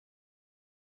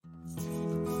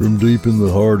From deep in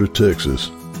the heart of Texas,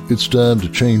 it's time to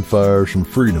chain fires from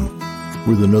freedom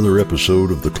with another episode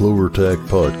of the CloverTac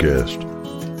Podcast.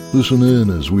 Listen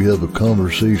in as we have a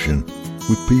conversation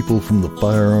with people from the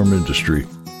firearm industry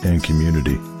and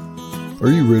community.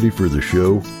 Are you ready for the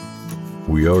show?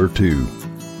 We are too.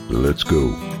 Let's go.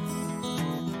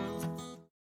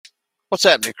 What's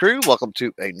happening, crew? Welcome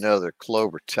to another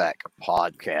CloverTac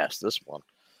Podcast. This one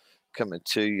coming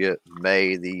to you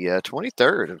May the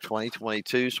 23rd of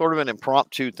 2022. Sort of an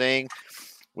impromptu thing.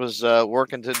 Was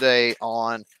working today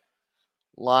on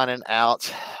lining out,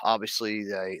 obviously,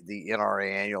 the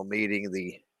NRA annual meeting,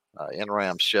 the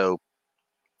NRAM show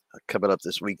coming up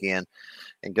this weekend,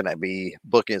 and going to be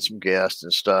booking some guests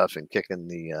and stuff and kicking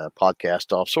the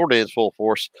podcast off sort of in full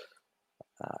force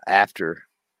after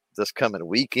this coming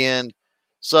weekend.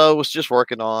 So I was just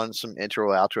working on some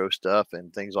intro, outro stuff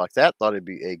and things like that. Thought it'd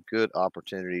be a good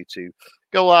opportunity to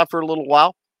go live for a little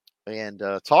while and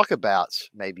talk about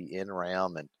maybe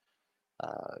NRAM and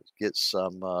get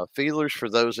some feelers for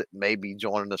those that may be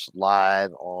joining us live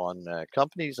on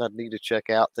companies I need to check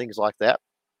out, things like that.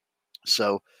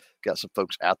 So got some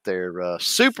folks out there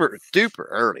super duper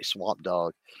early. Swamp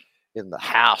Dog in the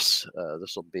house.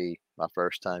 This will be my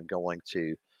first time going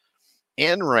to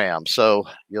NRAM, so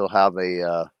you'll have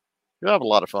a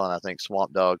lot of fun, I think.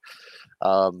 Swamp Dog,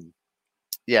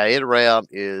 yeah, NRAM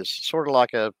is sort of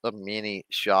like a mini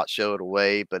SHOT Show in a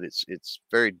way, but it's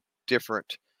very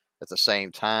different at the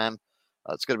same time.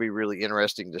 It's going to be really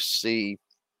interesting to see,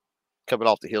 coming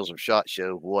off the heels of SHOT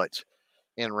Show, what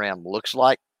NRAM looks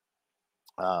like.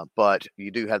 But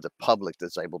you do have the public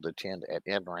that's able to attend at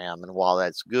NRAM, and while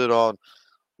that's good on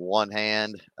one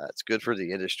hand, it's good for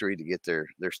the industry to get their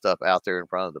stuff out there in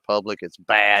front of the public. It's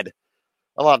bad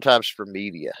a lot of times for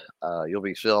media. You'll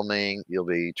be filming, you'll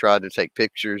be trying to take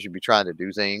pictures, you'll be trying to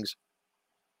do things,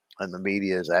 and the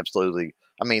media is absolutely,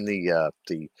 the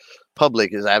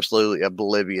public is absolutely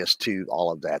oblivious to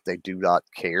all of that. They do not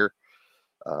care.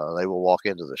 They will walk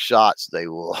into the shots, they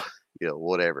will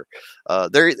whatever.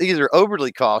 They're either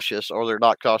overly cautious or they're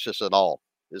not cautious at all.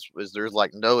 There's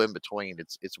like no in between.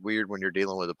 It's weird when you're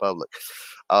dealing with the public.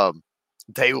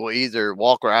 They will either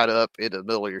walk right up in the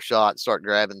middle of your shot and start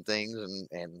grabbing things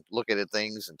and looking at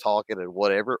things and talking and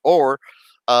whatever, or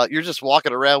you're just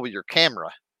walking around with your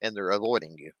camera and they're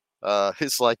avoiding you.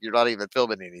 It's like you're not even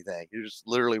filming anything. You're just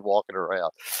literally walking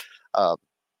around.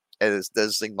 And it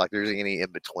doesn't seem like there's any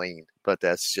in between, but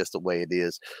that's just the way it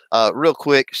is. Real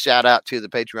quick, shout out to the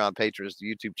Patreon patrons, the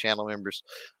YouTube channel members,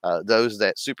 those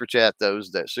that super chat,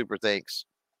 those that super thanks,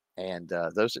 and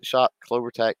those that shop,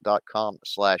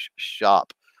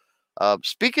 clovertac.com/shop.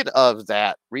 Speaking of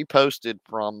that, reposted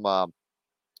from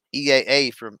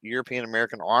EAA, from European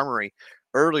American Armory,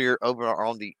 earlier over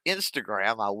on the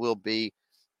Instagram. I will be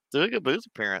doing a booth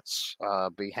appearance,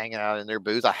 be hanging out in their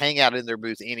booth. I hang out in their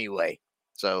booth anyway.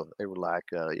 So they were like,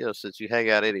 since you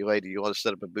hang out anyway, do you want to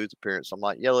set up a booth appearance? I'm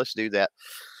like, yeah, let's do that.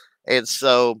 And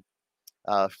so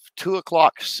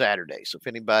 2:00 Saturday. So if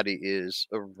anybody is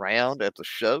around at the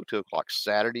show, 2:00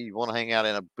 Saturday, you want to hang out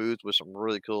in a booth with some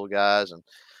really cool guys and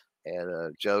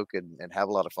joke and have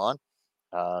a lot of fun,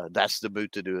 that's the booth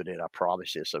to do it in, I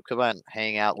promise you. So come on and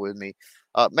hang out with me.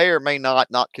 May or may not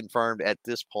confirmed at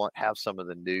this point, have some of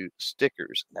the new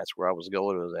stickers. That's where I was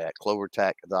going with that,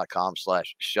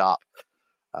 clovertac.com/shop.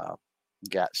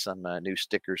 Got some new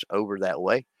stickers over that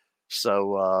way.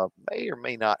 So may or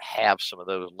may not have some of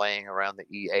those laying around the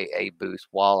EAA booth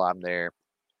while I'm there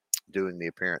doing the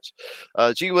appearance.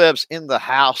 G-Web's in the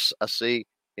house, I see,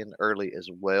 in early as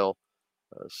well.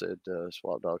 Said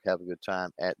Swamp Dog, have a good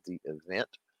time at the event.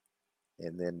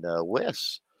 And then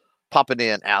Wes popping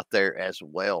in out there as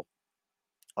well.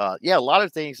 A lot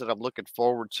of things that I'm looking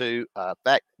forward to. In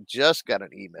fact, just got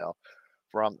an email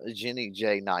from Jenny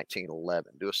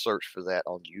J1911. Do a search for that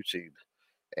on YouTube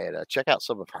and check out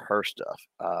some of her stuff.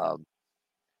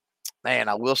 Man,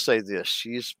 I will say this.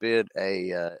 She's been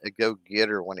a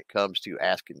go-getter when it comes to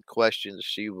asking questions.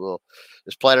 She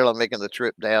is planning on making the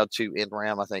trip down to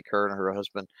NRAM, I think, her and her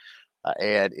husband.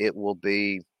 And it will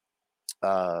be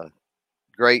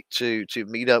great to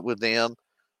meet up with them.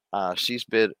 She's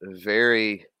been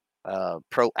very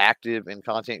proactive in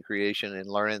content creation and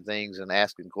learning things and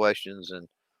asking questions, and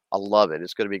I love it.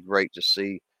 It's going to be great to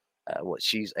see what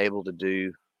she's able to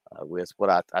do with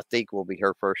what I think will be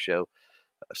her first show.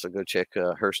 So go check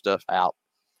her stuff out.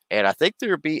 And I think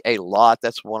there'll be a lot.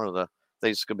 That's one of the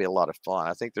things that's going to be a lot of fun.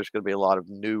 I think there's going to be a lot of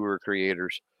newer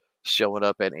creators showing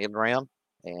up at NRAM,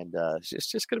 and it's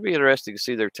just going to be interesting to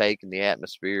see their take and the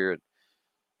atmosphere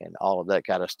and all of that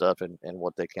kind of stuff and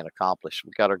what they can accomplish.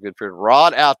 We got our good friend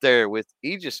Rod out there with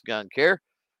Aegis Gun Care.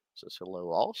 says hello.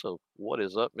 Also, what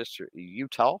is up, Mr.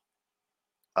 Utah?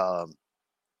 Um,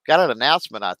 got an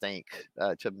announcement, I think,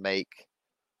 to make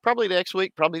probably next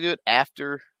week. Probably do it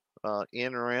after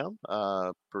NRM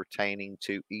pertaining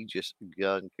to Aegis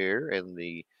Gun Care and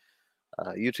the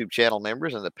YouTube channel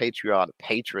members and the Patreon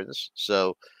patrons.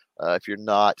 So if you're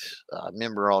not a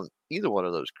member on either one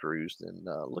of those crews, then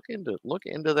look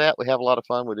into that. We have a lot of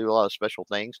fun. We do a lot of special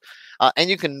things, and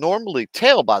you can normally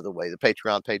tell, by the way, the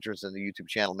Patreon patrons and the YouTube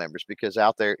channel members, because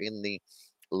out there in the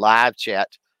live chat,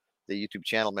 the YouTube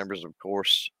channel members, of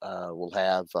course, will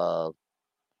have a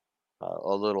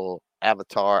little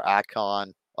avatar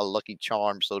icon, a lucky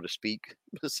charm, so to speak,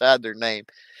 beside their name.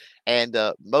 And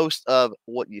most of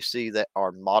what you see that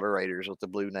are moderators with the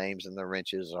blue names and the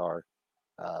wrenches are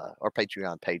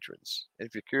Patreon patrons. And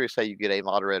if you're curious how you get a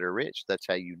moderator wrench, that's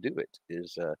how you do it.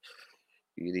 Is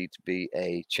you need to be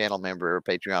a channel member or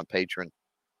Patreon patron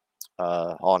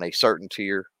on a certain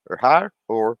tier or higher,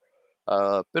 or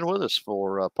been with us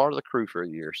for part of the crew for a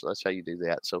year. So that's how you do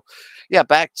that. So yeah,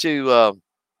 back to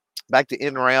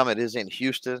NRAM. It is in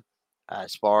Houston.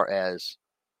 As far as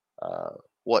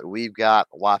what we've got,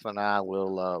 wife and I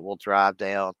will drive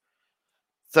down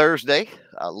Thursday.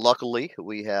 Luckily,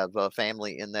 we have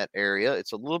family in that area.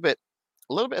 It's a little bit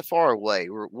far away.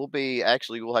 We'll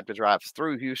have to drive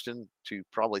through Houston to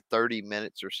probably 30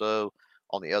 minutes or so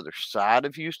on the other side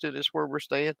of Houston is where we're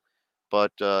staying.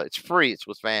 But it's free. It's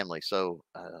with family. So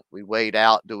we weighed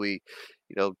out. Do we,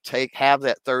 have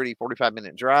that 30,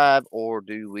 45-minute drive, or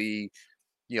do we,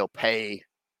 pay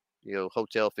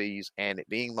hotel fees, and it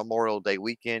being Memorial Day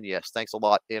weekend? Yes, thanks a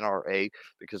lot, NRA,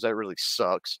 because that really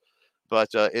sucks. But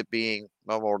it being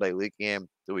Memorial Day weekend,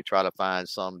 do we try to find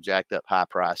some jacked up high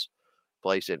price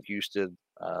place in Houston?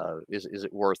 Is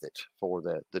it worth it for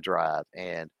the drive?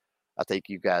 And I think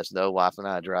you guys know, wife and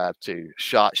I drive to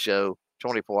SHOT Show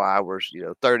 24 hours,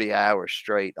 30 hours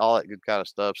straight, all that good kind of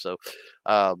stuff. So,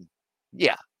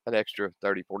 yeah, an extra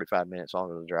 30, 45 minutes on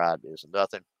the drive is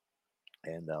nothing.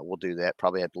 And we'll do that.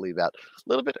 Probably have to leave out a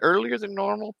little bit earlier than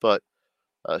normal, but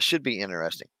should be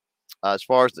interesting. As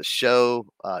far as the show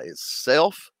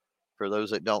itself, for those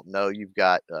that don't know, you've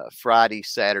got Friday,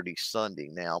 Saturday, Sunday.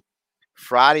 Now,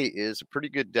 Friday is a pretty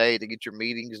good day to get your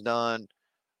meetings done,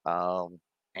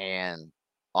 and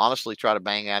honestly try to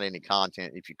bang out any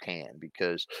content if you can,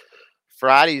 because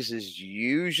Fridays is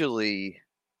usually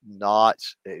not,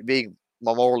 being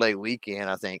Memorial Day weekend,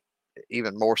 I think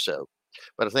even more so.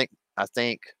 But I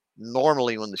think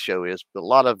normally when the show is, but a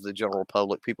lot of the general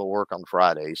public, people work on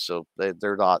Fridays, so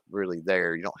they're not really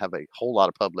there. You don't have a whole lot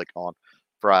of public on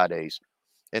Fridays,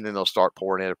 and then they'll start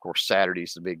pouring in. Of course,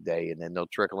 Saturday's the big day, and then they'll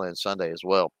trickle in Sunday as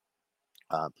well.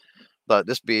 But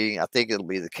this being, I think it'll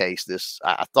be the case.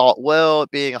 I thought, well,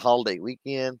 it being a holiday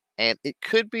weekend, and it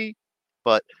could be,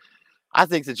 but I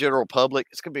think the general public,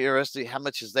 it's going to be interesting how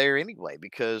much is there anyway,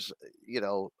 because,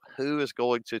 who is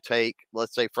going to take,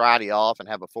 let's say, Friday off and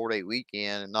have a 4-day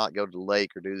weekend and not go to the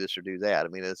lake or do this or do that? I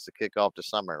mean, it's the kickoff to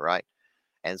summer, right?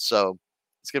 And so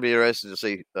it's going to be interesting to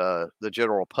see the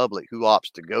general public who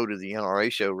opts to go to the NRA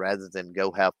show rather than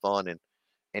go have fun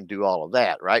and do all of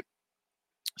that, right?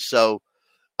 So,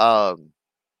 what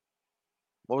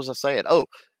was I saying? Oh,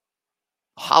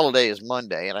 holiday is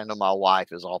Monday, and I know my wife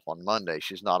is off on Monday.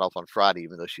 She's not off on Friday,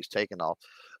 even though she's taken off,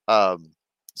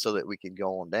 so that we can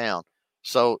go on down.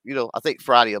 So, I think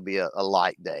Friday will be a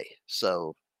light day.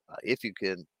 So, if you're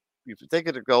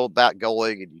thinking to go about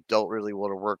going and you don't really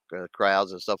want to work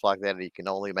crowds and stuff like that, and you can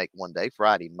only make one day,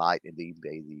 Friday might indeed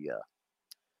be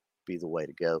the way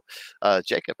to go.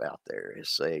 Jacob out there is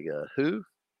saying, who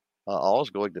all is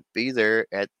going to be there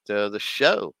at the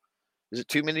show? Is it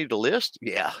too many to list?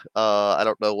 Yeah. I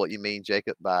don't know what you mean,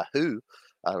 Jacob, by who.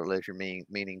 I don't know if you're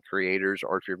meaning creators,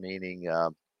 or if you're meaning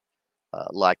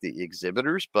like the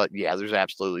exhibitors. But yeah, there's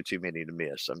absolutely too many to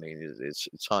miss. I mean, it's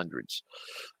hundreds.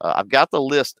 I've got the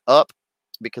list up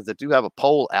because I do have a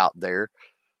poll out there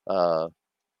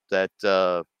that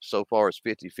so far it's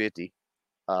 50-50.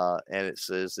 And it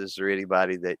says, is there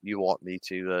anybody that you want me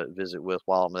to visit with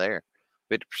while I'm there?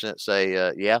 50%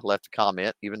 say, yeah, left a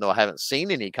comment, even though I haven't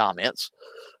seen any comments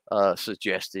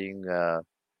suggesting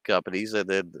companies. And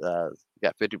then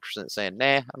got 50% saying,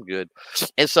 nah, I'm good.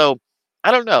 And so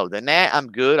I don't know. The nah, I'm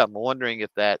good, I'm wondering if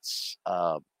that's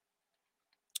part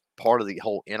of the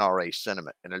whole NRA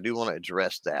sentiment. And I do want to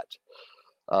address that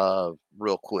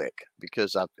real quick,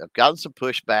 because I've gotten some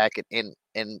pushback.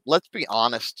 And let's be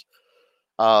honest,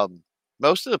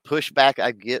 most of the pushback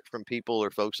I get from people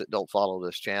are folks that don't follow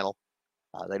this channel.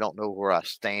 They don't know where I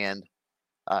stand.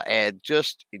 And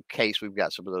just in case we've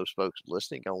got some of those folks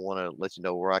listening, I want to let you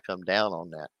know where I come down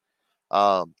on that.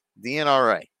 The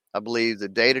NRA, I believe the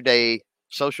day-to-day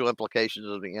social implications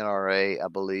of the NRA, I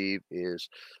believe, is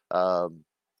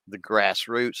the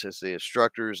grassroots, it's the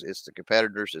instructors, it's the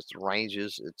competitors, it's the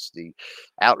ranges, it's the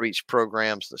outreach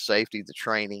programs, the safety, the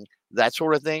training, that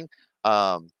sort of thing,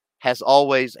 has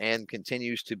always and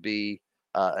continues to be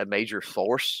a major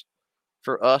force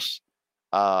for us,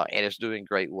 and it's doing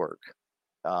great work.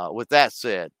 With that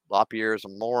said, LaPierre is a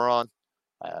moron.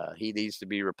 He needs to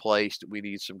be replaced. We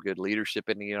need some good leadership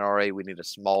in the NRA. We need a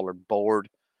smaller board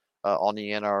on the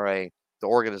NRA. The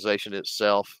organization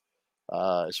itself,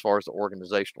 as far as the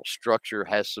organizational structure,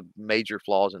 has some major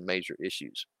flaws and major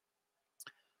issues.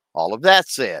 All of that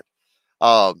said,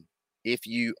 if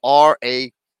you are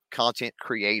a content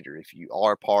creator, if you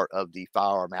are part of the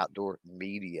firearm outdoor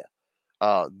media,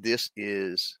 this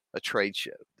is a trade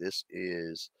show. This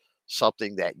is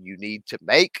something that you need to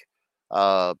make,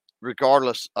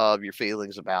 regardless of your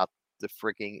feelings about the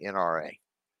freaking NRA.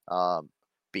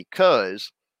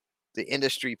 Because the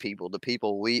industry people, the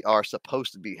people we are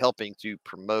supposed to be helping to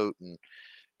promote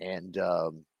and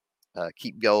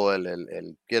keep going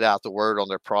and get out the word on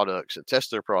their products and test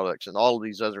their products and all of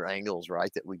these other angles,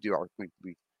 right, that we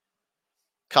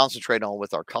concentrate on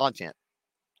with our content.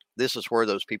 This is where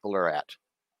those people are at,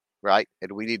 right?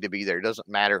 And we need to be there. It doesn't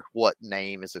matter what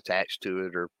name is attached to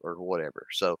it or whatever.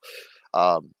 So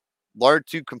learn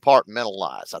to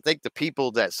compartmentalize. I think the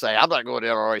people that say, I'm not going to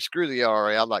NRA, screw the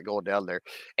NRA, I'm not going down there.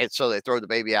 And so they throw the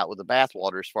baby out with the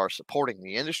bathwater as far as supporting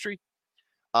the industry.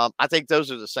 I think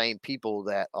those are the same people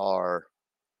that are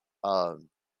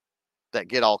that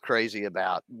get all crazy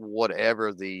about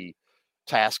whatever the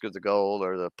task of the goal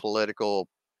or the political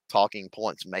talking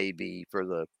points may be for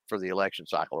the election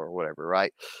cycle or whatever,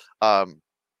 right? And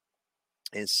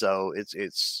so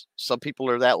it's some people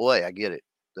are that way. I get it.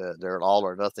 They're an all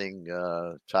or nothing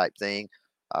type thing.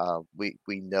 We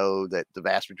know that the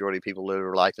vast majority of people live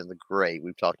their life in the gray.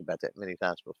 We've talked about that many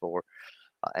times before,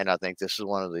 and I think this is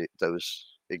one of those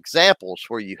examples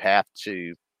where you have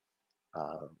to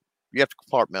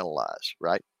compartmentalize,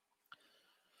 right?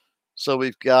 So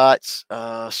we've got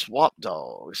Swamp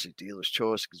Dog. Let's see, Dealer's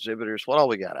Choice Exhibitors. What all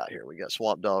we got out here? We got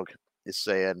Swamp Dog is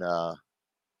saying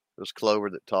it was Clover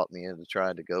that taught me into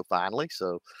trying to go finally.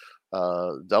 So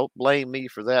don't blame me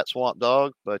for that, Swamp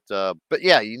Dog. But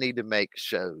yeah, you need to make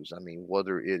shows. I mean,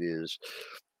 whether it is,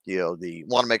 the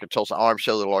Wanamaker Tulsa Arms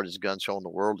Show, the largest gun show in the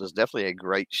world, is definitely a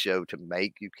great show to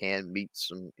make. You can meet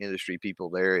some industry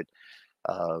people there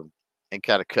and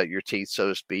kind of cut your teeth, so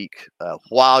to speak,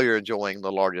 while you're enjoying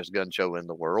the largest gun show in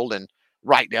the world. And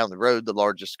right down the road, the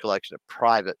largest collection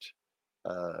of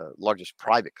largest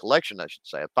private collection, I should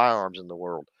say, of firearms in the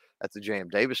world at the J.M.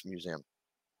 Davis Museum.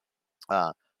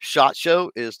 SHOT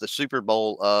Show is the Super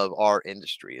Bowl of our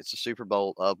industry. It's the Super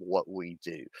Bowl of what we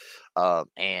do.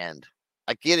 And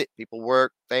I get it. People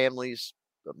work, families,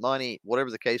 the money, whatever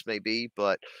the case may be.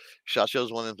 But SHOT Show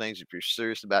is one of the things, if you're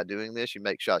serious about doing this, you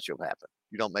make SHOT Show happen.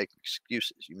 You don't make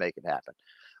excuses. You make it happen.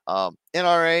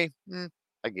 NRA,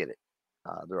 I get it.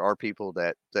 There are people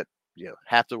that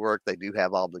have to work. They do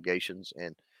have obligations.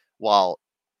 And while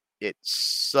it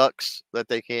sucks that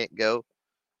they can't go,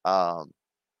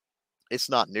 it's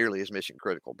not nearly as mission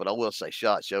critical. But I will say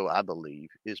SHOT Show, I believe,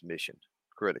 is mission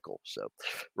critical. So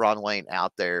Ron Wayne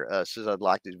out there says, I'd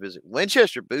like to visit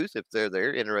Winchester booth if they're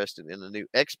there, interested in the new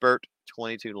Expert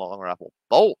 22 long rifle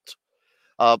bolt.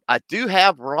 I do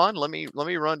have, Ron, let me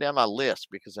run down my list,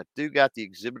 because I do got the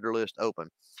exhibitor list open.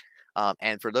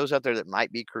 And for those out there that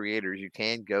might be creators, you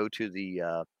can go to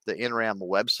the NRAM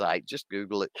website, just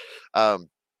Google it, and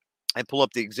pull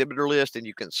up the exhibitor list, and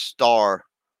you can star,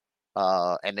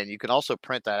 and then you can also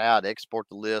print that out, export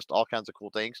the list, all kinds of cool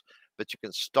things, but you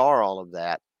can star all of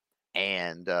that,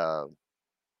 and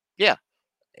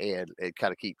and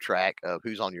kind of keep track of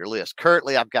who's on your list.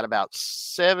 Currently, I've got about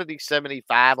 70,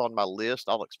 75 on my list.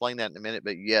 I'll explain that in a minute.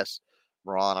 But yes,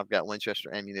 Ron, I've got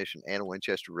Winchester Ammunition and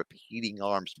Winchester Repeating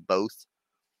Arms both.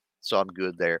 So I'm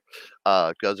good there.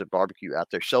 Guns and Barbecue out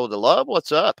there. Show the love.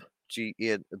 What's up,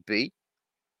 GNB?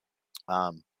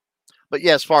 But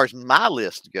yeah, as far as my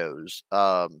list goes,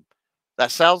 that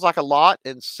sounds like a lot,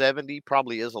 and 70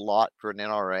 probably is a lot for an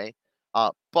NRA.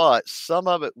 But some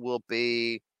of it will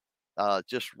be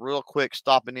just real quick,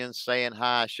 stopping in, saying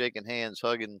hi, shaking hands,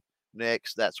 hugging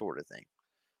necks, that sort of thing.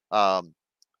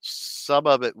 Some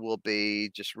of it will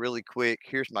be just really quick.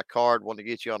 Here's my card. Want to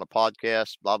get you on a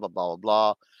podcast, blah, blah, blah, blah,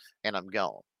 blah. And I'm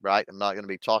gone, right? I'm not going to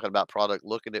be talking about product,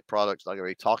 looking at products. I'm not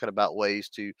going to be talking about ways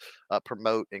to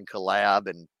promote and collab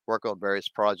and work on various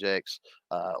projects,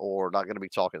 or not going to be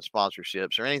talking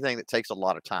sponsorships or anything that takes a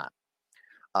lot of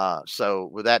time. So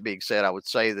with that being said, I would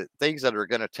say that things that are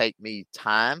going to take me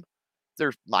time,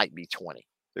 there might be 20.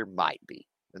 There might be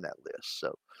in that list.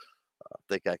 So I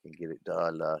think I can get it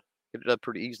done. Get it done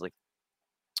pretty easily.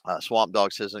 Swamp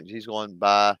Dog says he's going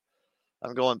by.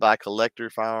 I'm going by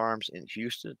Collector Firearms in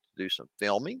Houston to do some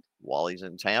filming while he's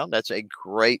in town. That's a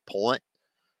great point.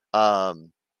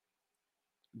 Double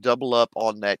up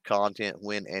on that content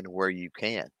when and where you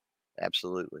can.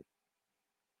 Absolutely.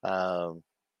 And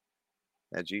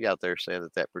you out there saying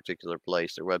that particular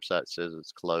place, their website says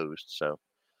it's closed. So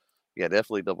yeah,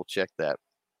 definitely double check that.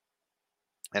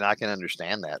 And I can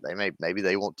understand that maybe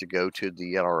they want to go to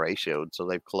the NRA show, and so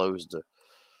they've closed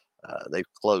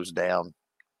down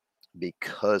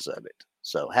because of it.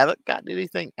 So haven't gotten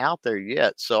anything out there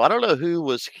yet. So I don't know who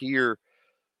was here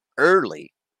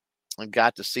early and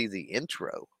got to see the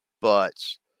intro, but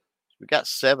we got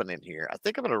 7 in here. I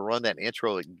think I'm going to run that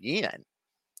intro again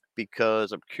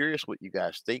because I'm curious what you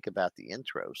guys think about the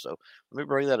intro. So let me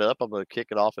bring that up. I'm going to kick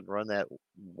it off and run that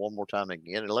one more time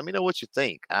again, and let me know what you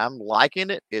think. I'm liking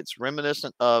it. It's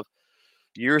reminiscent of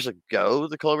years ago.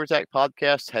 The Clover Attack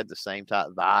podcast had the same type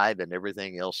vibe and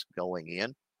everything else going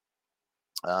in.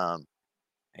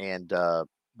 And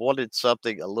wanted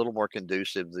something a little more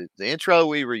conducive. The intro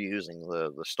we were using,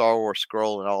 the Star Wars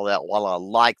scroll and all that, while I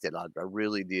liked it, I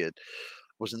really did,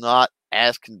 was not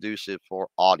as conducive for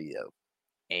audio.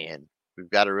 And we've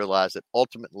got to realize that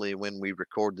ultimately when we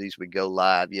record these, we go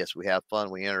live. Yes, we have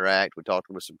fun, we interact, we talk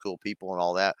with some cool people and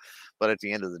all that. But at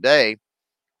the end of the day,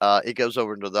 it goes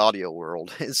over into the audio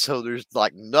world. And so there's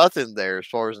like nothing there as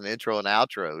far as an intro and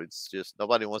outro. It's just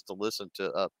nobody wants to listen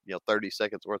to 30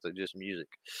 seconds worth of just music.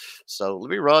 So let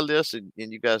me run this, and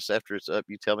you guys, after it's up,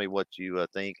 you tell me what you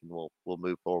think, and we'll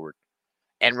move forward.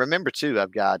 And remember too,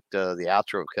 I've got the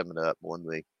outro coming up when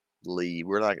we leave.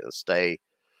 We're not going to stay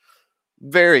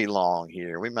very long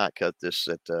here. We might cut this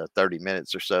at 30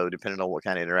 minutes or so, depending on what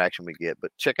kind of interaction we get.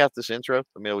 But check out this intro.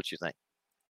 Let me know what you think.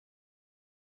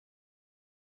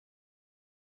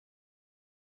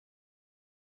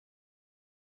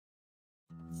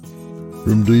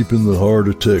 From deep in the heart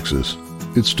of Texas,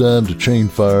 it's time to chain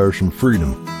fire some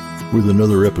freedom with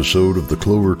another episode of the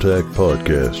Clover Attack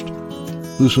podcast.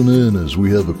 Listen in as we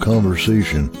have a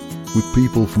conversation with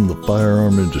people from the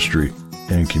firearm industry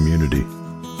and community.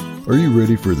 Are you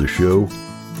ready for the show?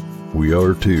 We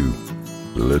are too.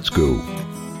 Let's go.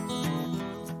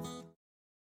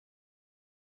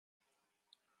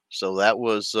 So that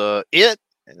was it.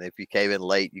 And if you came in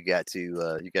late, you got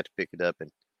to pick it up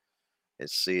and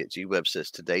see it. G-Web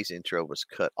says today's intro was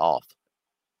cut off.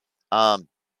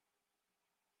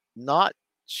 Not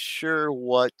sure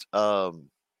what you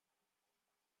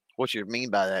mean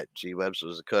by that, G-Web.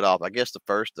 Was it cut off? I guess the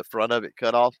front of it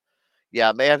cut off. Yeah,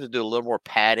 I may have to do a little more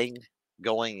padding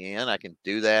going in. I can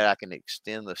do that. I can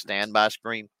extend the standby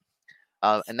screen.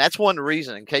 And that's one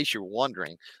reason, in case you're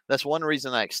wondering, that's one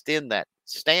reason I extend that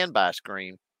standby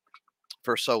screen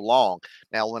for so long.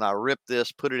 Now, when I rip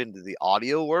this, put it into the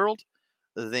audio world,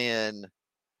 then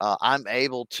I'm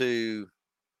able to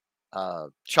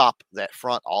chop that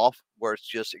front off where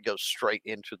it goes straight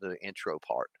into the intro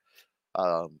part.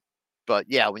 But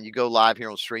yeah, when you go live here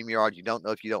on StreamYard, you don't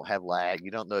know if you don't have lag. You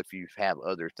don't know if you have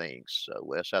other things. So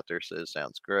Wes out there says,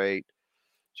 sounds great.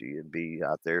 G&B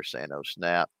out there saying, oh,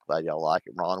 snap. Glad y'all like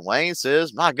it. Ron Wayne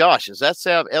says, my gosh, is that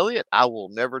Sam Elliott? I will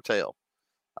never tell.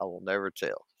 I will never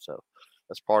tell. So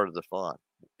that's part of the fun.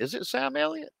 Is it Sam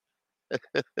Elliott?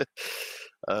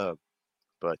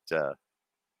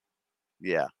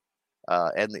 Yeah.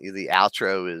 And the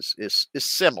outro is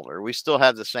similar. We still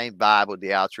have the same vibe with the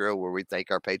outro where we thank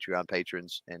our Patreon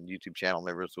patrons and YouTube channel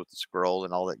members with the scroll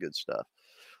and all that good stuff.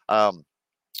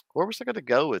 Where was I going to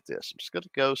go with this? I'm just going to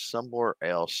go somewhere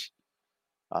else.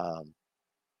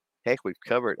 Heck, we've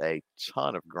covered a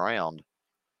ton of ground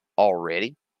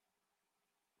already.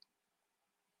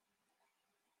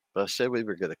 But I said we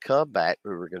were going to come back.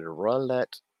 We were going to run that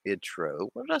intro.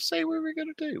 What did I say we were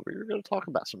going to do? We were going to talk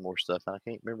about some more stuff. I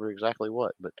can't remember exactly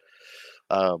what, but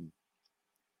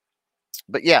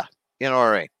yeah,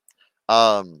 NRA.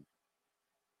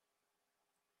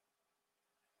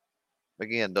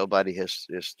 Again, nobody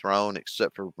is thrown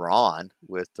except for Ron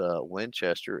with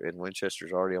Winchester, and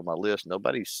Winchester's already on my list.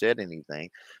 Nobody said anything.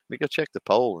 Let me go check the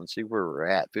poll and see where we're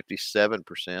at.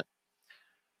 57%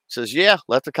 says, yeah,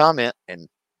 left a comment, and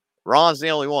Ron's the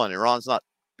only one, and Ron's not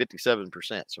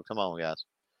 57%. So come on, guys.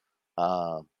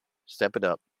 Step it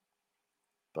up.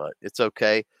 But it's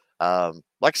okay. Like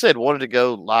I said, wanted to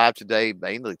go live today,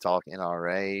 mainly talk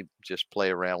NRA, just play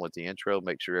around with the intro,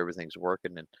 make sure everything's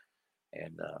working,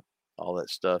 and all that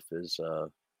stuff is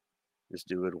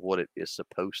doing what it is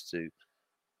supposed to.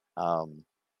 I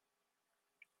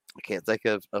can't think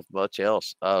of much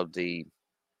else. The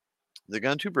the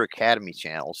GunTuber Academy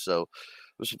channel. So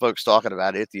there's some folks talking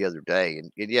about it the other day,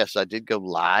 and yes, I did go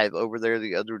live over there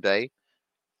the other day,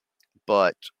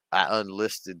 but I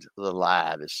unlisted the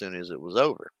live as soon as it was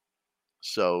over.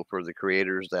 So for the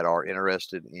creators that are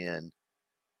interested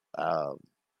um,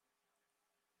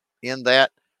 in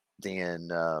that, then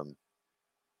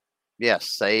yeah,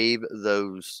 save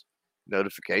those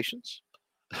notifications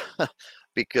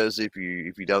because if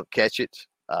you don't catch it,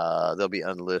 they'll be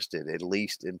unlisted at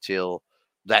least until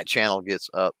that channel gets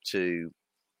up to,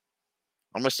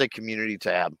 I'm gonna say, community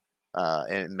tab,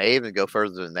 and it may even go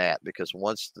further than that because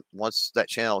once that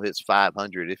channel hits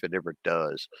 500, if it ever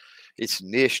does, it's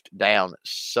niched down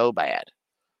so bad.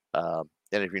 And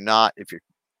if you're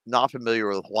not familiar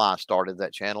with why I started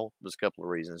that channel, there's a couple of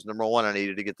reasons. Number one, I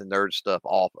needed to get the nerd stuff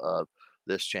off of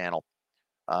this channel.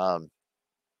 Um,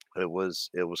 it was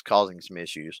causing some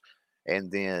issues, and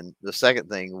then the second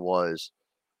thing was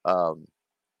um,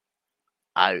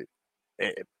 I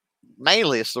it,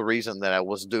 mainly it's the reason that I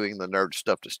was doing the nerd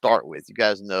stuff to start with. You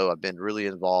guys know I've been really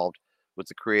involved with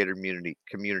the creator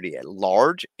community at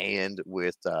large and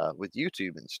with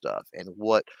YouTube and stuff. And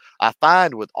what I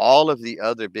find with all of the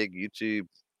other big YouTube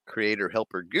creator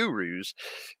helper gurus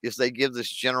is they give this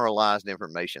generalized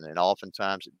information, and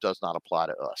oftentimes it does not apply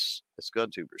to us as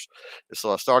GunTubers. And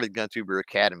so I started GunTuber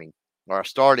Academy, or I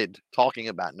started talking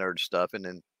about nerd stuff, and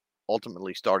then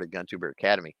ultimately started GunTuber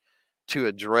Academy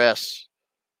to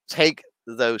take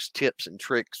those tips and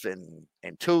tricks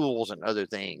and tools and other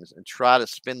things and try to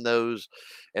spin those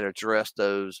and address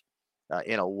those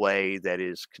in a way that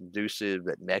is conducive,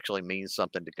 that actually means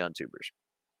something to GunTubers.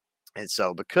 And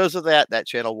so because of that, that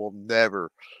channel will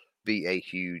never be a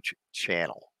huge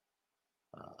channel.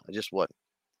 It just wasn't.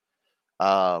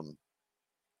 Um,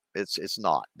 it's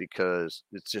not, because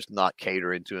it's just not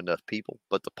catering to enough people.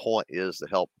 But the point is to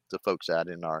help the folks out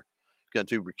in our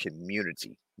GunTuber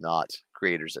community, not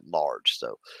creators at large.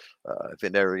 So if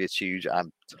it never gets huge,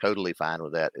 I'm totally fine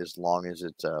with that as long as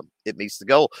it meets the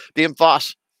goal. DM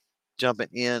Foss jumping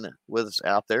in with us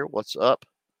out there. What's up,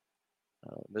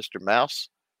 Mr. Mouse?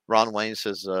 Ron Wayne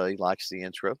says he likes the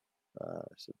intro.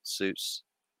 So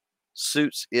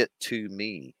suits it to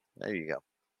me. There you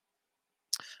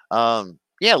go.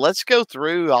 Yeah, let's go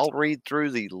through. I'll read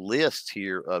through the list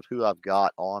here of who I've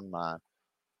got on my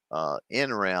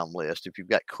NRAM list. If you've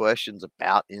got questions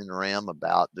about NRAM,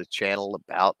 about the channel,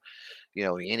 about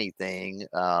anything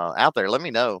out there, let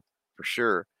me know for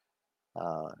sure.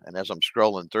 And as I'm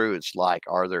scrolling through, it's like,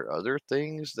 are there other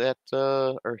things that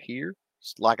are here?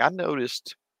 It's like I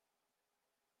noticed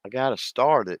I got a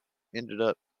star that ended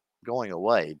up going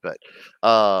away, but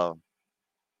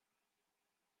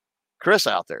Chris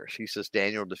out there, she says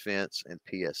Daniel Defense and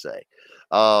PSA.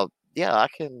 Yeah, I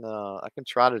can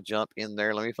try to jump in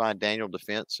there. Let me find Daniel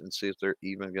Defense and see if they're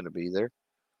even going to be there.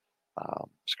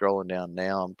 Scrolling down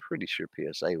now, I'm pretty sure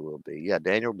PSA will be. Yeah,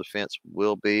 Daniel Defense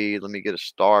will be. Let me get a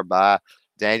star by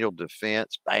Daniel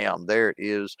Defense. Bam, there it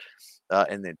is.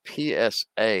 And then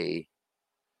PSA.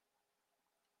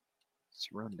 Let's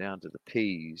run down to the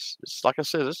P's. It's like I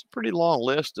said, it's a pretty long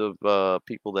list of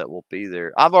people that will be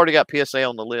there. I've already got PSA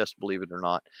on the list, believe it or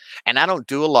not. And I don't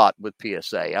do a lot with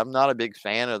PSA. I'm not a big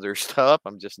fan of their stuff.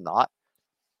 I'm just not.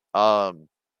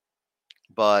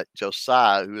 But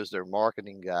Josiah, who is their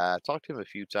marketing guy, I talked to him a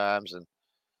few times, and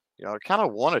I kind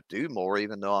of want to do more,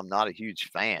 even though I'm not a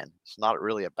huge fan. It's not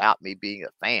really about me being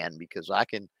a fan, because I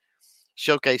can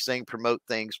showcase things, promote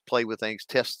things, play with things,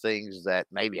 test things that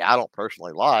maybe I don't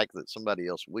personally like that somebody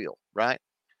else will, right?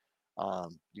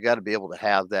 You got to be able to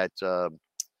have that,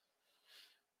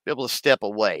 be able to step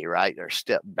away, right, or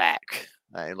step back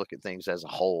and look at things as a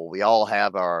whole. We all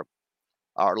have our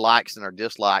likes and our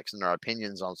dislikes and our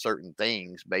opinions on certain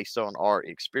things based on our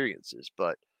experiences,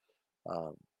 but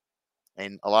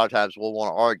and a lot of times we'll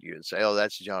want to argue and say, oh,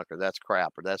 that's junk, or that's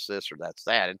crap, or that's this, or that's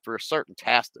that. And for a certain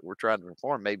task that we're trying to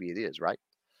perform, maybe it is, right?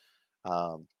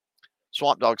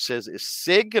 Swamp Dog says, is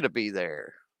Sig going to be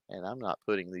there? And I'm not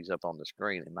putting these up on the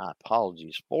screen, and my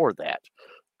apologies for that.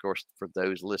 Of course, for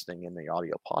those listening in the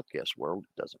audio podcast world,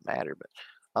 it doesn't matter.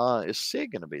 But is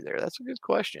Sig going to be there? That's a good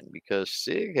question, because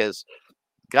Sig has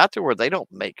got to where they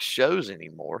don't make shows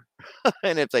anymore.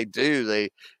 And if they do,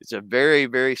 it's a very,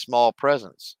 very small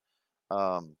presence.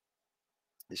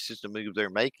 It's just a move they're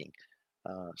making.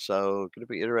 So going to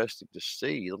be interesting to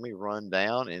see. Let me run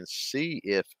down and see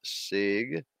if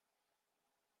Sig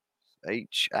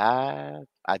I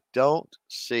don't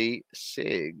see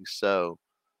Sig. So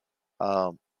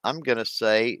I'm going to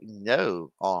say no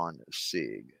on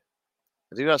Sig.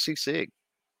 I do not see Sig.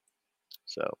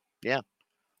 So yeah,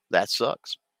 that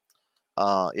sucks.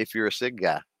 If you're a Sig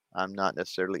guy, I'm not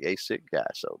necessarily a sick guy,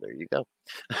 so there you go.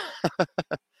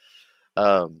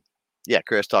 um, yeah,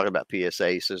 Chris talking about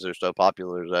PSA. He says they're so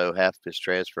popular though, half of his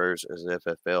transfers as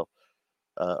FFL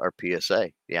are PSA.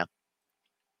 Yeah.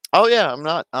 Oh yeah,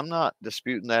 I'm not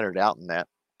disputing that or doubting that.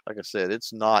 Like I said,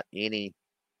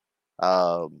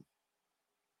 um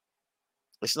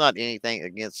it's not anything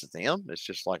against them. It's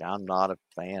just like I'm not a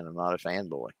fan. I'm not a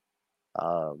fanboy.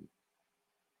 Um,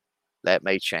 that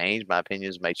may change. My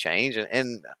opinions may change,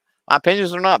 and my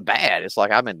opinions are not bad. It's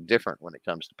like I'm indifferent when it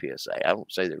comes to PSA. I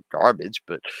don't say they're garbage,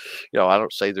 but I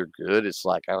don't say they're good. It's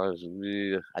like I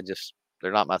just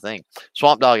they're not my thing.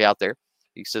 Swamp Dog out there.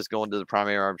 He says going to the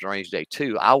Primary Arms Range Day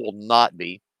 2. I will not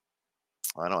be.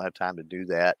 I don't have time to do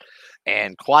that.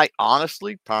 And quite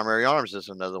honestly, Primary Arms is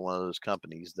another one of those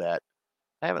companies that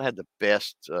I haven't had the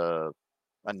best.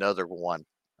 Another one.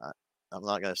 Uh, I'm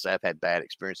not going to say I've had bad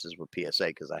experiences with PSA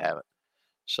because I haven't.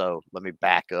 So let me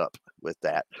back up with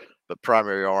that. But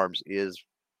Primary Arms is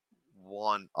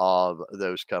one of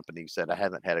those companies that I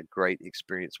haven't had a great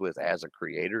experience with as a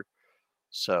creator.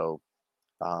 So,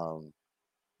 um,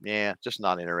 yeah, just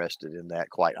not interested in that,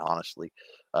 quite honestly.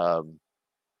 Um,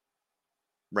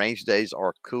 range days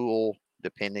are cool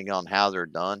depending on how they're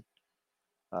done.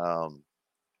 Um,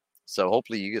 so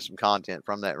hopefully you get some content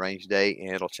from that range day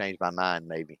and it'll change my mind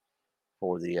maybe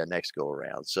for the next go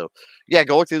around. So yeah,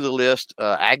 going through the list,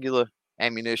 Aguila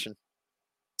Ammunition.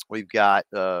 We've got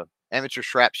Amateur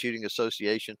Sharpshooting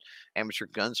Association, Amateur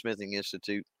Gunsmithing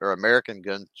Institute, or American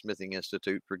Gunsmithing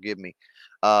Institute, forgive me,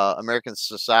 American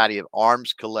Society of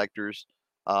Arms Collectors,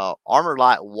 Armor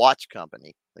Light Watch Company.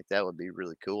 I think that would be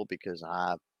really cool because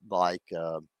I like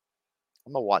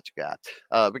I'm a watch guy.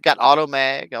 We got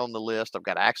Automag on the list. I've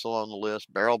got Axel on the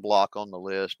list. Barrel Block on the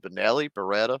list. Benelli,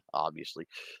 Beretta, obviously.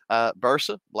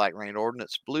 Bursa, Black Rain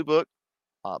Ordnance, Blue Book,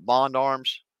 Bond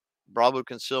Arms, Bravo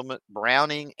Concealment,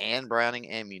 Browning and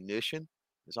Browning Ammunition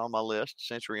is on my list.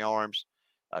 Century Arms,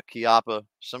 Chiappa,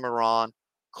 Cimarron,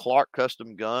 Clark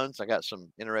Custom Guns. I got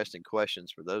some interesting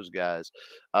questions for those guys.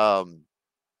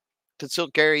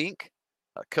 Concealed Carry Inc.,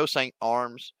 Cosine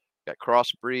Arms, got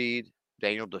Crossbreed,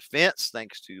 Daniel Defense,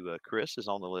 thanks to Chris, is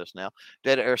on the list now.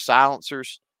 Dead Air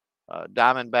Silencers,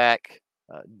 Diamondback,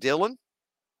 Dylan.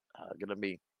 Going to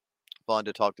be fun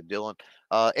to talk to Dylan.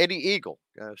 Eddie Eagle,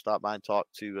 going to stop by and talk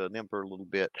to them for a little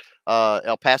bit.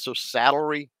 El Paso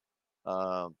Saddlery,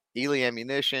 Ely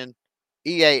Ammunition,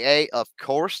 EAA, of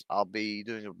course. I'll be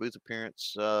doing a booth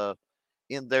appearance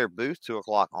in their booth, 2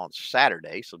 o'clock on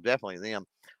Saturday, so definitely them.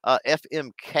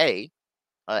 FMK,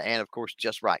 and of course,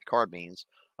 Just Right Carbines.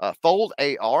 Fold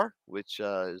AR, which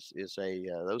is a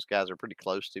those guys are pretty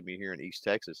close to me here in East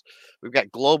Texas. We've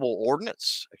got Global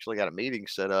Ordnance. Actually, got a meeting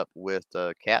set up with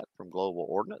Kat from Global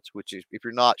Ordnance, which is, if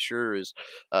you're not sure, is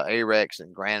Arex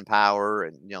and Grand Power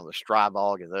and the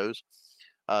Strybog and those.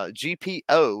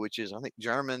 GPO, which is I think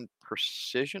German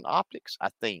Precision Optics. I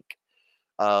think.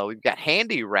 We've got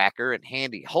Handy Racker and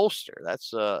Handy Holster.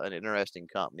 That's an interesting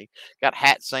company. Got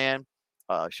Hatsan,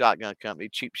 shotgun company,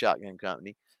 cheap shotgun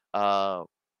company.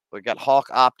 We've got Hawk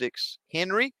Optics.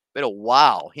 Henry, been a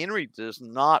while. Henry does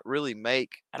not really make,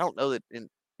 I don't know that in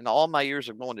all my years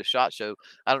of going to SHOT Show,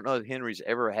 I don't know if Henry's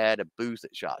ever had a booth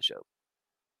at SHOT Show.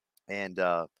 And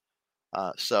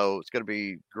so it's going to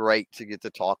be great to get to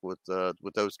talk with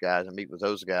those guys and meet with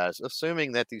those guys,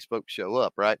 assuming that these folks show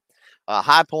up, right?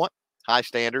 High Point, High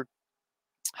Standard,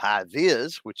 High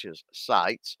Viz, which is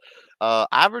Sights.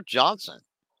 Ivor Johnson,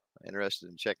 interested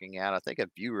in checking out. I think a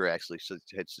viewer actually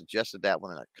had suggested that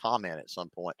one in a comment at some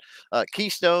point.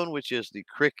 Keystone, which is the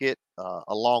Cricket,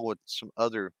 along with some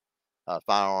other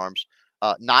firearms.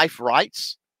 Knife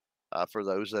Rights, for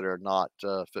those that are not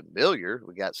familiar,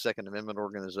 we got Second Amendment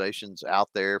organizations out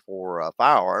there for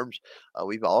firearms.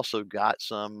 We've also got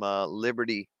some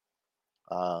liberty,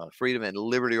 freedom and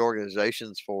liberty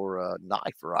organizations for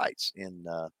knife rights in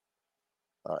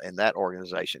that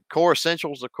organization. Core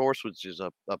Essentials, of course, which is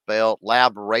a belt.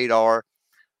 Lab Radar.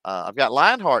 I've got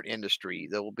Lionheart Industry.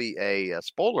 There will be a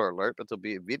spoiler alert, but there'll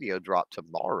be a video drop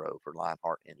tomorrow for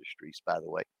Lionheart Industries, by the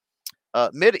way.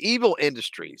 Medieval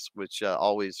Industries, which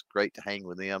always great to hang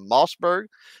with them. Mossberg,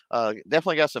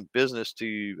 definitely got some business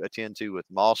to attend to with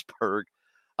Mossberg.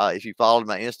 If you followed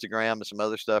my Instagram and some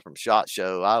other stuff from SHOT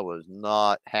Show, I was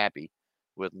not happy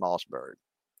with Mossberg.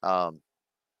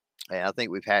 And I think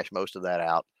we've hashed most of that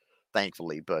out,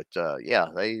 thankfully. But yeah,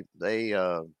 they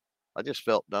I just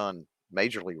felt done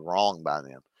majorly wrong by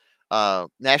them.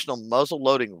 National Muzzle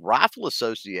Loading Rifle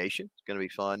Association, it's going to be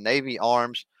fun. Navy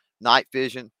Arms, Night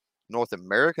Vision, North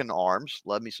American Arms,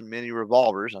 love me some mini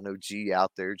revolvers. I know G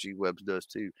out there, G Webs does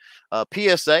too.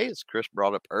 PSA, as Chris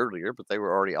brought up earlier, but they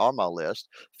were already on my list.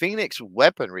 Phoenix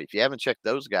Weaponry, if you haven't checked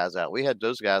those guys out, we had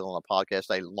those guys on the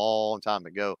podcast a long time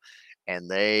ago, and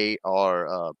they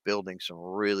are building some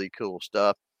really cool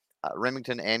stuff.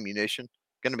 Remington Ammunition,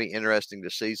 going to be interesting to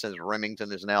see since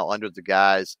Remington is now under the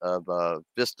guise of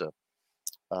Vista.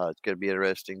 It's going to be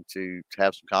interesting to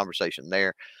have some conversation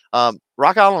there.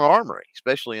 Rock Island Armory,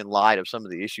 especially in light of some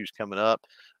of the issues coming up.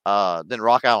 Then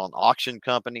Rock Island Auction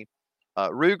Company,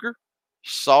 Ruger,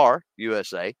 SAR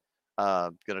USA.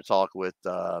 Going to talk with,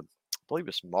 I believe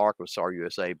it's Mark with SAR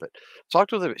USA, but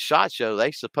talked with them at SHOT Show.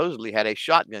 They supposedly had a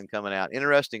shotgun coming out.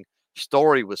 Interesting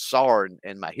story with SAR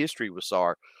and my history with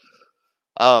SAR.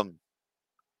 I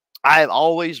have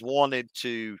always wanted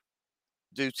to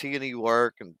do T&E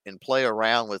work and play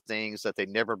around with things that they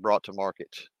never brought to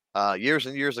market. Years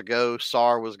and years ago,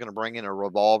 SAR was going to bring in a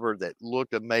revolver that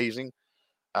looked amazing.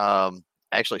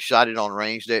 Actually shot it on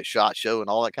range day at SHOT Show and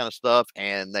all that kind of stuff,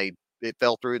 and it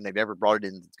fell through and they never brought it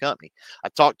into the company. I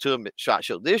talked to them at SHOT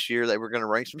Show this year. They were going to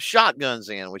bring some shotguns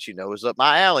in, which is up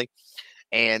my alley.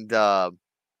 And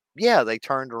they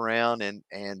turned around and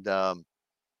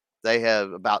they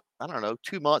have about,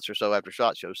 2 months or so after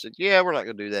SHOT Show said, yeah, we're not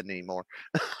going to do that anymore.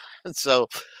 And so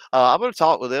I'm going to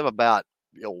talk with them about,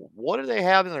 what do they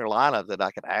have in their lineup that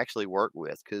I can actually work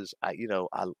with? Because I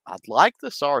like the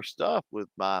SAR stuff with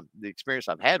the experience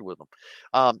I've had with them.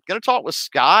 Going to talk with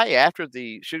Sky after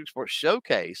the Shooting Sports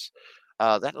Showcase.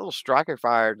 That little striker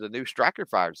fired, the new striker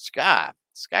fired Sky.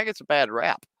 Sky gets a bad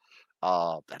rap.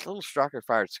 That little striker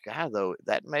fired Sky, though,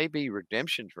 that may be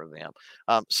redemption for them.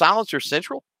 Silencer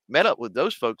Central, met up with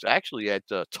those folks actually at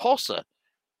Tulsa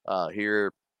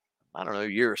here, a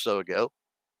year or so ago.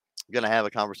 Going to have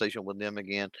a conversation with them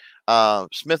again.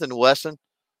 Smith & Wesson,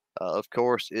 of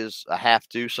course, is a have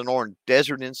to. Sonoran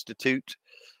Desert Institute,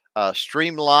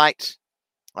 Streamlight,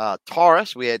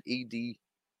 Taurus. We had 2A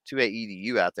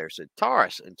EDU out there. Said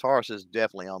Taurus, and Taurus is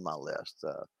definitely on my list.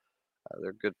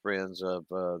 They're good friends of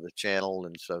the channel,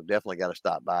 and so definitely got to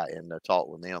stop by and talk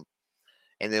with them.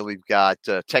 And then we've got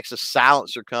Texas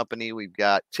Silencer Company. We've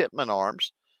got Tippmann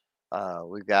Arms.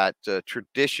 We've got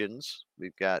Traditions.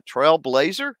 We've got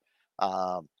Trailblazer.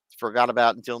 Forgot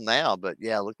about until now, but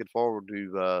yeah, looking forward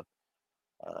to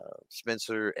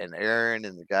Spencer and Aaron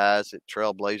and the guys at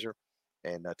Trailblazer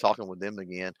and talking with them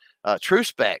again. True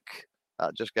Spec.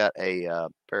 Just got a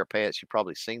pair of pants. You've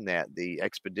probably seen that. The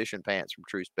Expedition pants from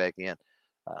True Spec in.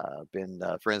 Been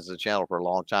friends of the channel for a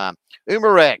long time.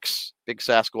 Umarex, Big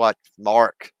Sasquatch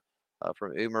Mark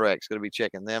from Umarex, going to be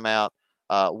checking them out.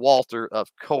 Walter, of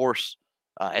course,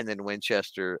 and then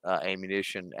Winchester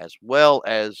Ammunition, as well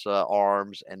as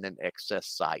arms, and then Excess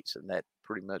Sights, and that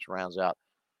pretty much rounds out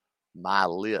my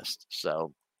list.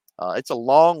 So it's a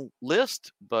long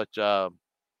list, but I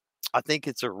think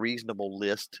it's a reasonable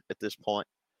list at this point.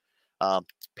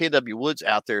 PW Woods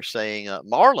out there saying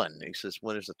Marlin. He says,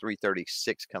 when is the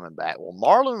 336 coming back? Well,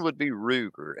 Marlin would be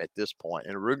Ruger at this point,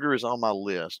 and Ruger is on my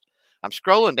list. I'm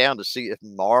scrolling down to see if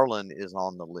Marlin is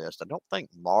on the list. I don't think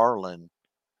Marlin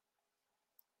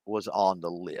was on the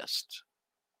list.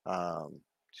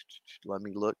 Let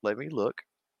me look.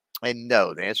 And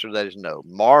no, the answer to that is no.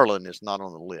 Marlin is not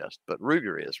on the list, but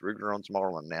Ruger is. Ruger owns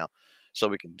Marlin now, so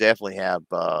we can definitely have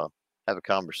a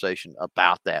conversation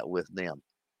about that with them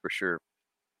for sure.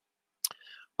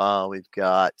 We've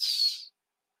got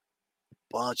a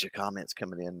bunch of comments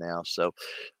coming in now, so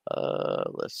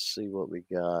let's see what we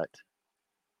got.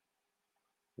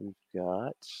 We've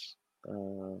got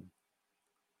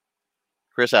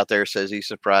Chris out there says he's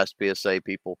surprised PSA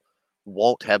people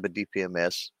won't have a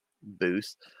DPMS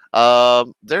booth.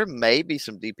 There may be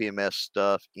some DPMS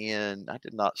stuff in. I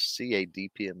did not see a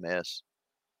DPMS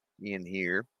in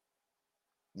here.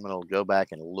 I'm going to go back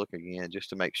and look again just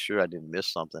to make sure I didn't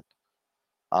miss something.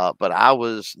 But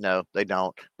no, they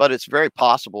don't. But it's very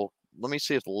possible. Let me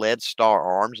see if Lead Star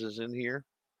Arms is in here.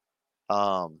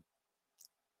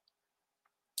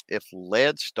 If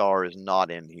Lead Star is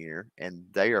not in here, and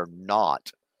they are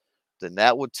not, then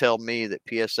that would tell me that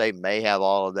PSA may have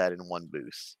all of that in one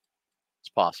booth. It's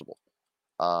possible.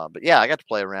 But yeah, I got to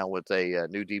play around with a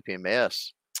new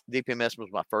DPMS. DPMS was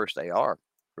my first AR,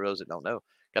 for those that don't know.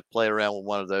 Got to play around with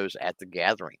one of those at the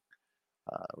gathering.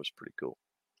 It was pretty cool.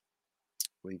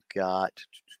 We've got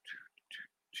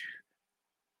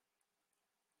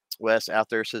Wes out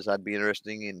there says, I'd be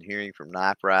interested in hearing from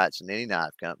Knife Rights and any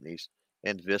knife companies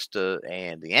and Vista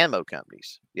and the ammo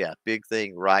companies. Yeah, big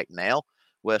thing right now.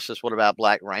 Wes says, what about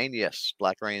Black Rain? Yes,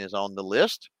 Black Rain is on the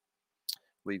list.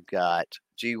 We've got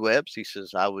G. Webbs, he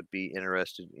says, I would be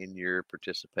interested in your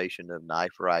participation of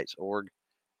Knife Rights Org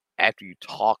after you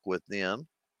talk with them.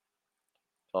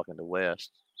 Talking to West.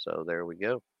 So there we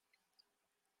go.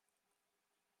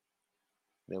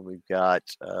 Then we've got,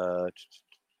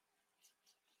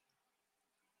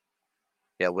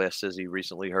 West says he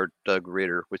recently heard Doug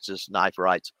Ritter, which is Knife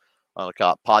Rights, on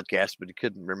a podcast, but he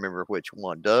couldn't remember which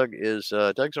one. Doug's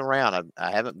around.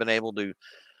 I haven't been able to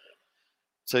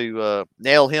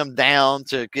nail him down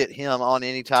to get him on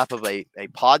any type of a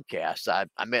podcast.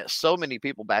 I met so many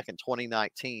people back in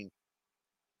 2019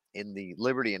 in the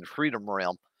liberty and freedom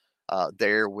realm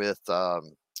there with, what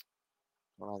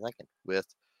am I thinking? With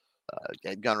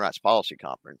Gun Rights Policy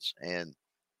Conference. And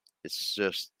it's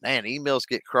just, man, emails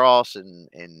get crossed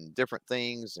and different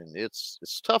things. And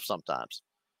it's tough sometimes.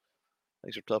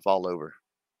 Things are tough all over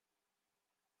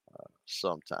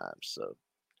sometimes. So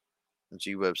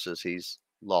G. Webb says he's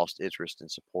lost interest in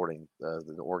supporting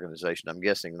the organization. I'm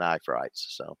guessing Knife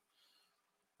Rights. So,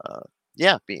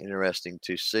 be interesting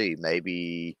to see.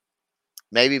 Maybe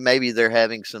they're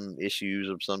having some issues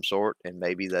of some sort, and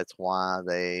maybe that's why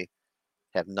they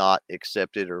have not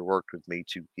accepted or worked with me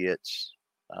to get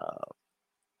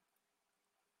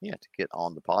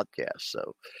on the podcast.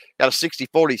 So got a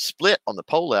 60-40 split on the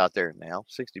poll out there now.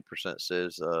 60%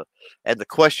 says, and the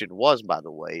question was, by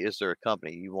the way, is there a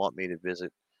company you want me to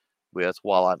visit with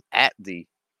while I'm at the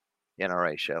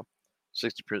NRA show?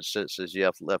 60% says you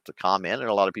have left a comment, and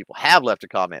a lot of people have left a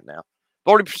comment now.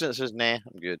 40% says, nah,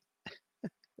 I'm good.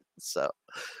 So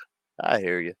I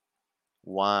hear you.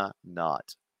 Why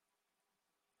not?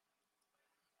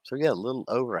 So a little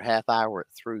over a half hour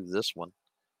through this one.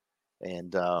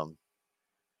 And I'm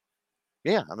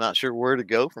not sure where to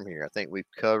go from here. I think we've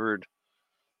covered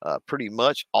pretty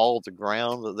much all the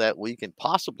ground that we can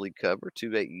possibly cover.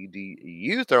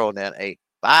 2AEDU throwing down a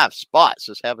 5 spot.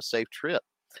 Says have a safe trip.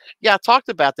 Yeah, I talked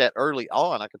about that early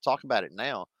on. I could talk about it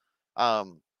now.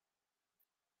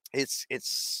 It's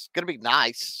going to be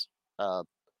nice.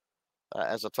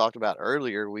 As I talked about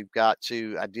earlier,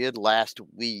 I did last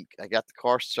week. I got the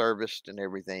car serviced and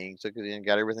everything. Took it in,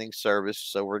 got everything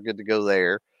serviced. So we're good to go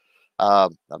there.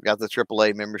 I've got the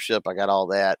AAA membership. I got all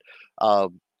that.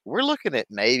 We're looking at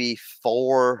maybe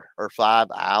 4 or 5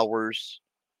 hours,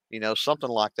 something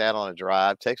like that on a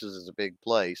drive. Texas is a big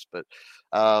place, but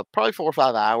probably 4 or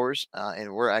 5 hours.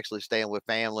 And we're actually staying with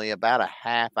family about a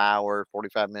half hour,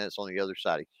 45 minutes on the other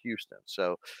side of Houston.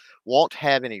 So won't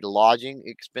have any lodging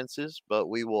expenses, but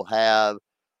we will have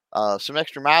some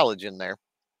extra mileage in there.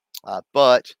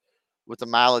 But with the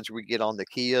mileage we get on the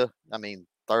Kia,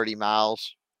 30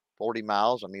 miles, 40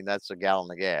 miles, that's a gallon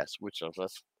of gas, which is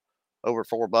that's over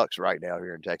 $4 right now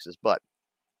here in Texas. But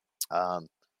I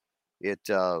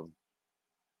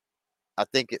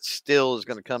think it still is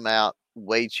going to come out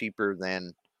way cheaper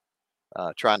than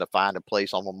trying to find a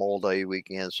place on Memorial Day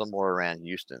weekend somewhere around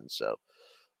Houston. So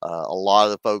a lot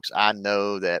of the folks I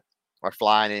know that are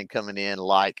flying in, coming in,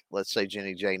 like, let's say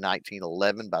Jenny J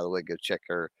 1911. By the way, go check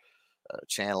her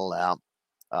channel out.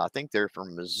 I think they're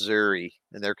from Missouri,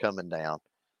 and they're coming down.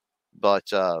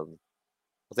 But I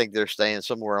think they're staying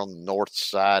somewhere on the north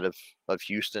side of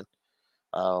Houston.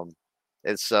 And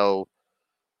so,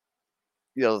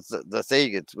 the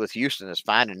thing with Houston is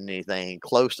finding anything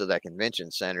close to that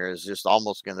convention center is just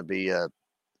almost going to be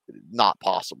not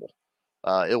possible.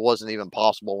 It wasn't even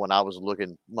possible when I was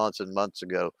looking months and months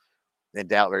ago, and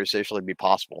doubt very seriously be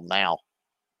possible now.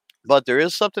 But there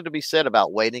is something to be said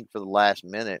about waiting for the last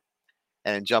minute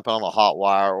and jumping on a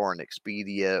Hotwire or an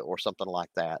Expedia or something like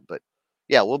that. But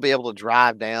yeah, we'll be able to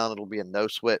drive down. It'll be a no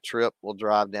sweat trip. We'll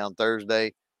drive down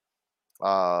Thursday,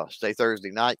 stay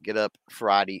Thursday night, get up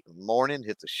Friday morning,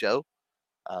 hit the show.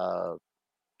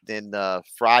 Then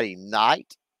Friday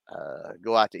night,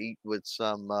 go out to eat with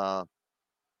some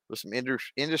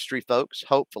industry folks,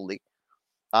 hopefully.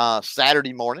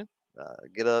 Saturday morning,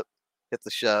 get up, hit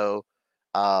the show.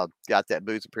 Got that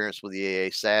booth appearance with the AA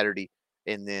Saturday.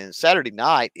 And then Saturday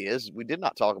night we did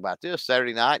not talk about this.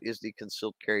 Saturday night is the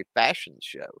Concealed Carry Fashion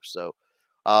Show. So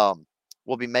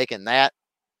we'll be making that,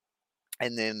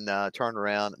 and then turn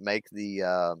around, make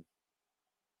the,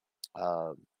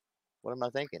 what am I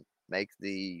thinking? Make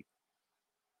the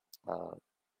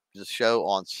show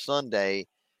on Sunday,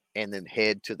 and then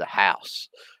head to the house.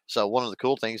 So one of the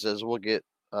cool things is we'll get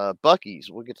Buc-ee's.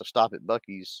 We'll get to stop at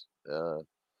Buc-ee's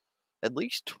at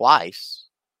least twice,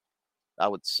 I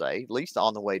would say, at least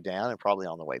on the way down and probably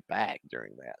on the way back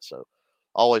during that. So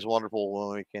always wonderful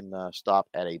when we can stop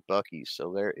at a Buc-ee's.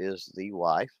 So there is the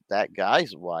wife, that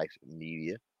guy's wife,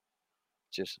 Media,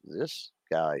 just this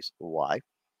guy's wife.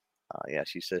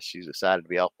 She says she's excited to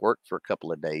be off work for a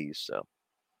couple of days. So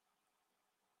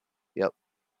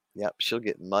Yep, she'll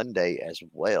get Monday as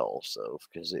well. So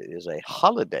because it is a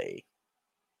holiday,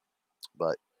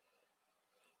 but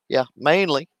yeah,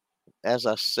 mainly as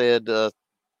I said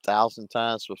 1,000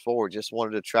 times before, just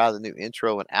wanted to try the new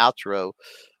intro and outro.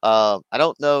 I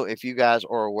don't know if you guys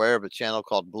are aware of a channel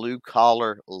called Blue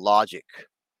Collar Logic.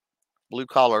 Blue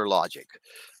Collar Logic.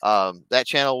 That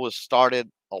channel was started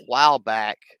a while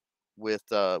back with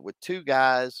two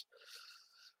guys,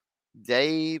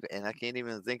 Dave, and I can't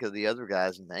even think of the other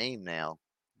guy's name now,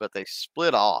 but they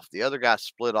split off. The other guy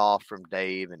split off from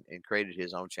Dave and created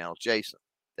his own channel, Jason.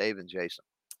 Dave and Jason.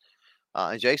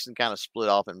 And Jason kind of split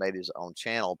off and made his own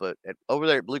channel. But over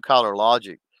there at Blue Collar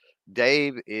Logic,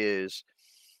 Dave is,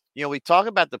 we talk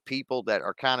about the people that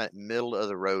are kind of middle of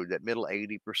the road, that middle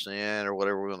 80% or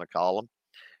whatever we're going to call them.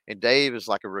 And Dave is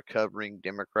like a recovering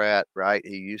Democrat, right?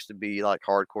 He used to be like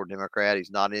hardcore Democrat.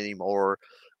 He's not anymore.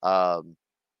 Sort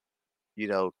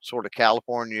of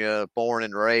California, born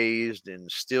and raised,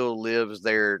 and still lives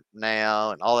there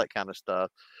now, and all that kind of stuff.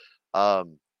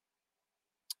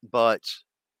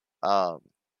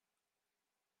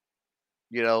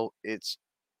 It's,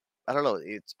 I don't know.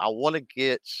 I want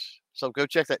to so go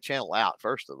check that channel out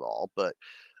first of all, but,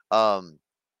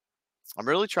 I'm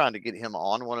really trying to get him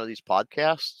on one of these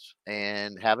podcasts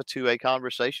and have a 2A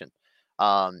conversation.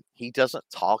 He doesn't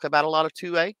talk about a lot of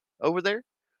 2A over there.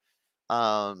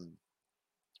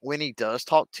 When he does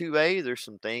talk 2A, there's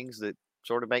some things that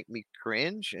sort of make me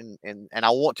cringe, and I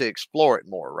want to explore it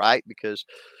more, right? Because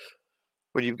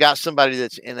when you've got somebody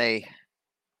that's in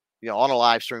on a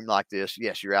live stream like this,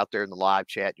 yes, you're out there in the live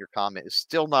chat, your comment is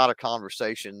still not a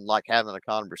conversation like having a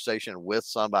conversation with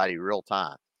somebody real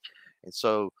time. And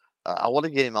so I want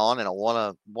to get him on, and I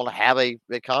want to have a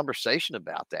conversation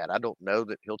about that. I don't know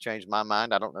that he'll change my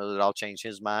mind. I don't know that I'll change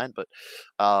his mind, but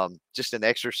just an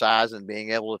exercise in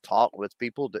being able to talk with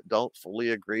people that don't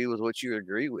fully agree with what you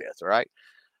agree with, right?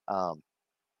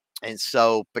 And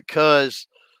so because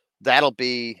that'll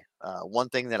be one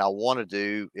thing that I want to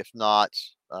do, if not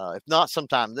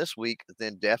sometime this week,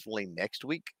 then definitely next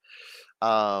week.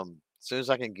 As soon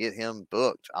as I can get him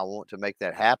booked, I want to make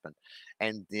that happen.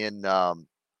 And then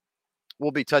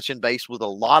we'll be touching base with a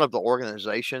lot of the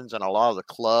organizations and a lot of the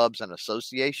clubs and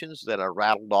associations that are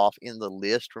rattled off in the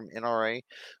list from NRA.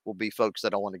 Will be folks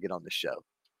that I want to get on the show.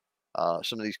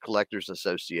 Some of these collectors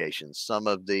associations, some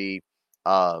of the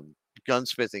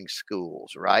gunsmithing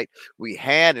schools, right? We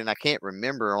had, and I can't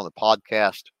remember on the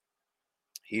podcast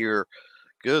here,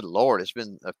 good Lord, it's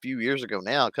been a few years ago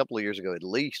now, a couple of years ago at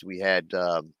least, we had,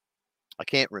 I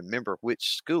can't remember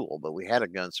which school, but we had a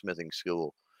gunsmithing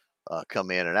school come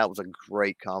in, and that was a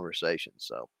great conversation.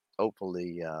 So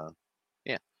hopefully,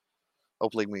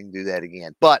 hopefully we can do that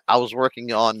again. But I was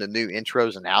working on the new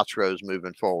intros and outros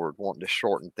moving forward, wanting to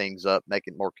shorten things up, make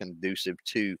it more conducive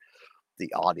to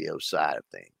the audio side of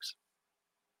things.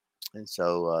 And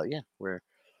so,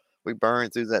 we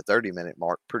burned through that 30-minute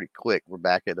mark pretty quick. We're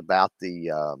back at about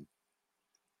the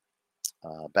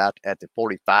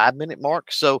 45-minute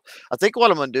mark. So I think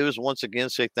what I'm going to do is once again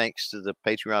say thanks to the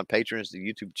Patreon patrons, the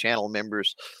YouTube channel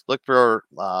members. Look for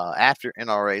after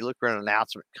NRA, look for an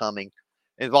announcement coming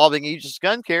involving Aegis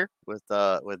Gun Care with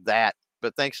that.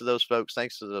 But thanks to those folks,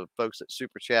 thanks to the folks at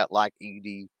Super Chat like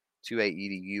ED 2A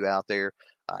EDU out there,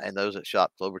 and those at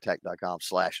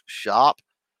shopclovertech.com/shop.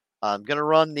 I'm going to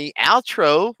run the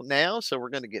outro now, so we're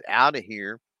going to get out of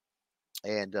here.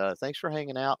 And thanks for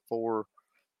hanging out for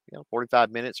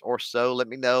 45 minutes or so. Let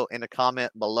me know in a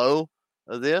comment below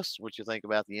this what you think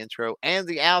about the intro and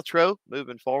the outro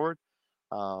moving forward.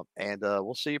 And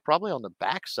we'll see you probably on the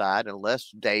backside,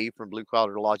 unless Dave from Blue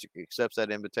Collar Logic accepts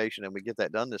that invitation and we get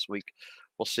that done this week.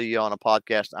 We'll see you on a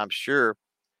podcast, I'm sure,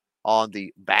 on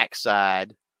the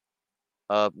backside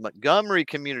of Montgomery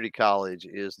Community College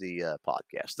is the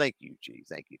podcast. Thank you, G.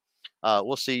 Thank you.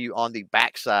 We'll see you on the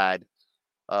backside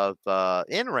of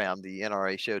in around the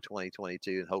NRA show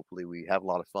 2022, and hopefully we have a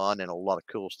lot of fun and a lot of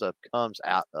cool stuff comes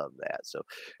out of that. So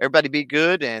everybody be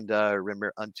good, and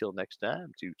remember, until next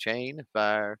time, to chain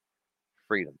fire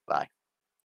freedom. Bye.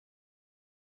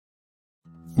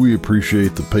 We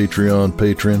appreciate the Patreon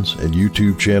patrons and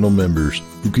YouTube channel members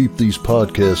who keep these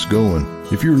podcasts going.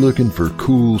 If you're looking for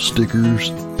cool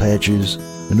stickers, patches,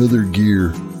 and other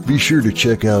gear, be sure to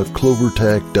check out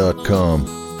clovertac.com.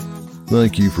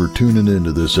 Thank you for tuning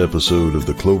into this episode of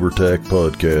the CloverTac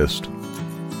Podcast.